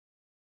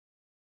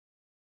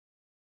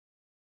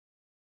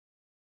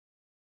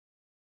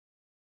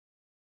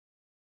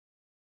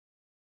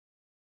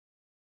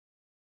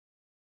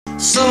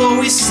So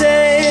we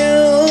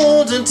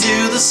sailed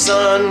into the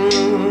sun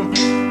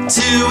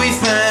till we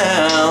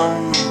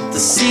found the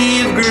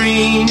sea of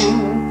green,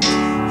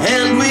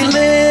 and we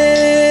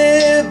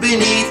lived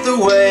beneath the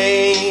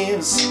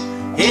waves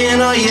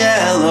in a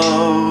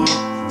yellow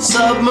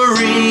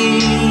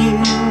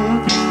submarine.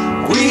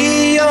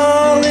 We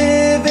all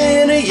live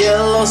in a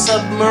yellow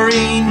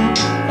submarine,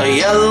 a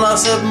yellow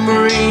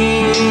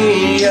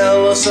submarine,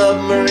 yellow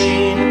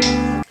submarine.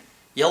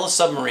 Yellow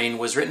Submarine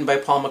was written by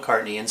Paul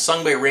McCartney and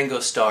sung by Ringo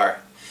Starr.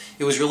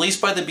 It was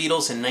released by the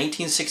Beatles in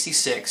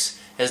 1966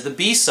 as the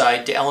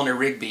B-side to Eleanor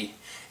Rigby,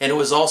 and it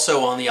was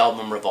also on the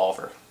album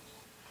Revolver.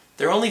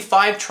 There are only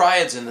 5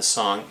 triads in the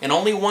song, and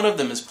only one of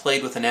them is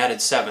played with an added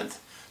 7th,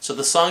 so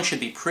the song should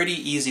be pretty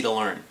easy to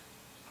learn.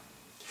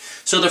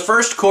 So the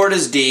first chord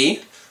is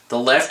D. The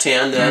left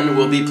hand then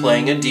will be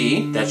playing a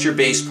D. That's your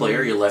bass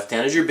player. Your left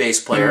hand is your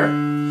bass player.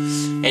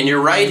 And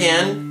your right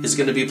hand is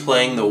going to be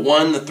playing the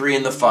 1, the 3,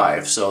 and the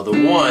 5. So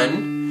the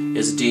 1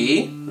 is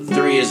D, the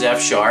 3 is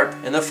F sharp,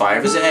 and the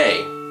 5 is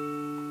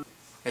A.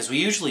 As we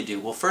usually do,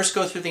 we'll first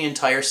go through the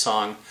entire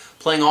song,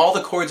 playing all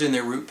the chords in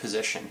their root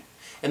position.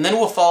 And then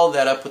we'll follow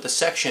that up with a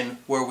section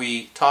where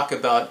we talk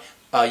about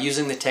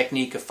using the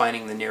technique of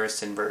finding the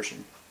nearest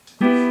inversion.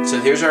 So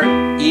here's our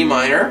E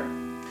minor,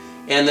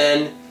 and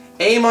then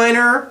A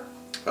minor.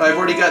 I've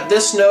already got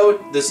this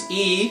note, this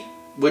E,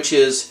 which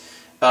is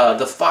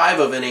the 5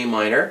 of an A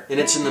minor, and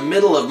it's in the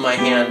middle of my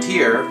hand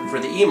here for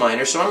the E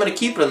minor, so I'm going to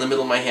keep it in the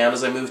middle of my hand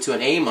as I move to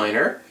an A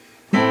minor.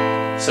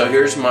 So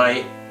here's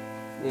my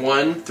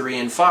 1, 3,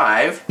 and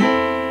 5.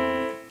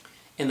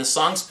 In the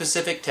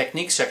song-specific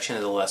technique section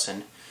of the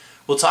lesson,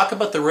 we'll talk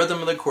about the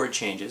rhythm of the chord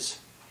changes,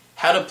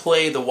 how to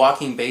play the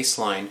walking bass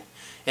line,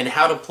 and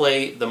how to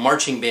play the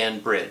marching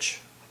band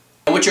bridge.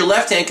 And what your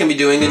left hand can be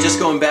doing is just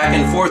going back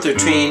and forth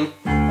between,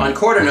 on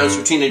quarter notes,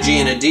 between a G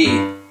and a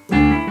D.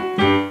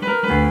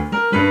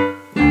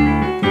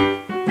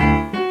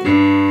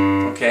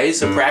 Okay,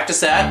 so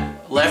practice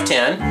that. Left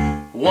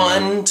hand.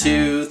 1,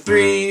 2,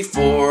 3,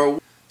 4.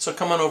 So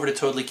come on over to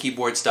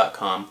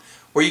TotallyKeyboards.com,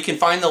 where you can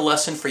find the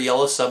lesson for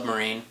Yellow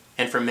Submarine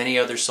and for many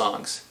other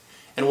songs.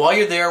 And while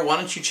you're there, why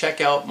don't you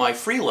check out my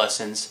free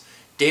lessons,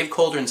 Dave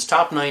Coldren's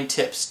Top 9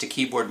 Tips to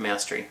Keyboard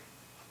Mastery.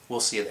 We'll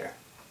see you there.